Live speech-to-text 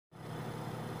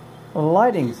Well, the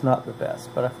lighting's not the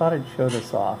best, but I thought I'd show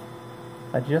this off.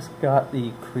 I just got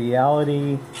the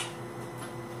Creality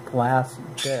glass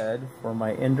bed for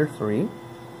my Ender 3.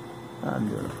 I'm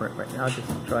doing a print right now just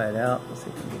to try it out. Let's see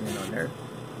if I can get in on there.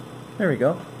 There we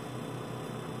go.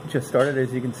 Just started,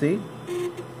 as you can see.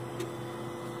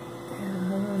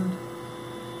 And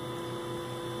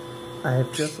I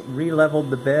have just re-leveled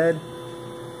the bed,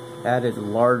 added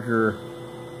larger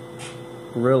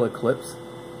Gorilla clips,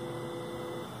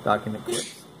 document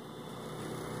clips.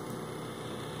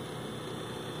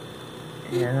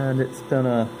 And it's done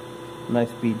a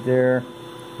nice bead there.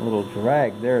 A little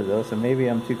drag there though, so maybe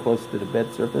I'm too close to the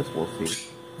bed surface. We'll see.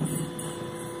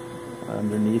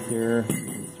 Underneath here, you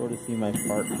can sort of see my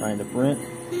part trying to print.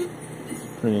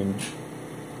 Printing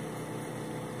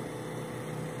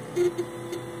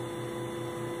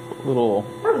little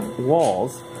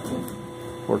walls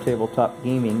for tabletop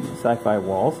gaming, sci-fi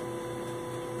walls.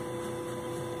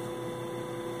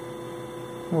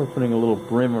 And we're putting a little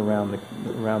brim around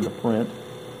the print,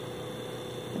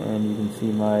 and you can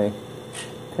see my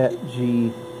PET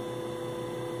G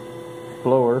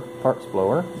blower, parts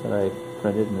blower that I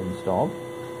printed and installed,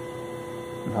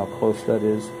 and how close that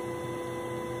is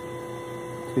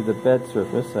to the bed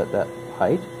surface at that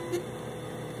height.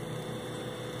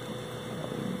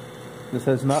 This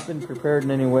has not been prepared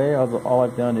in any way. All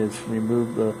I've done is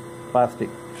remove the plastic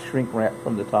shrink wrap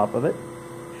from the top of it.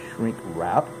 Shrink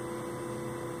wrap.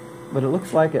 But it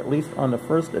looks like, at least on the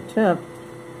first attempt,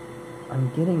 I'm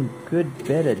getting good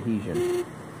bed adhesion.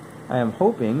 I am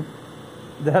hoping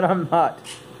that I'm not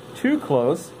too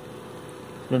close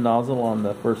to the nozzle on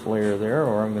the first layer there,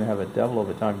 or I'm going to have a devil of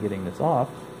a time getting this off.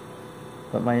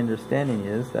 But my understanding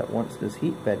is that once this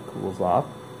heat bed cools off,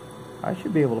 I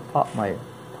should be able to pop my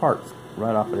parts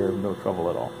right off of there with no trouble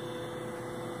at all.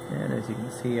 And as you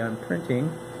can see, I'm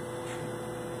printing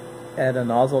at a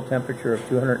nozzle temperature of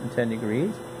 210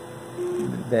 degrees.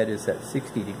 The bed is at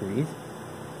 60 degrees.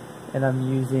 And I'm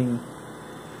using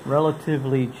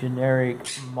relatively generic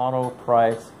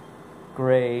mono-price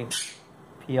gray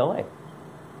PLA.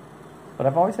 But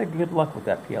I've always had good luck with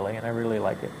that PLA, and I really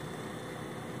like it.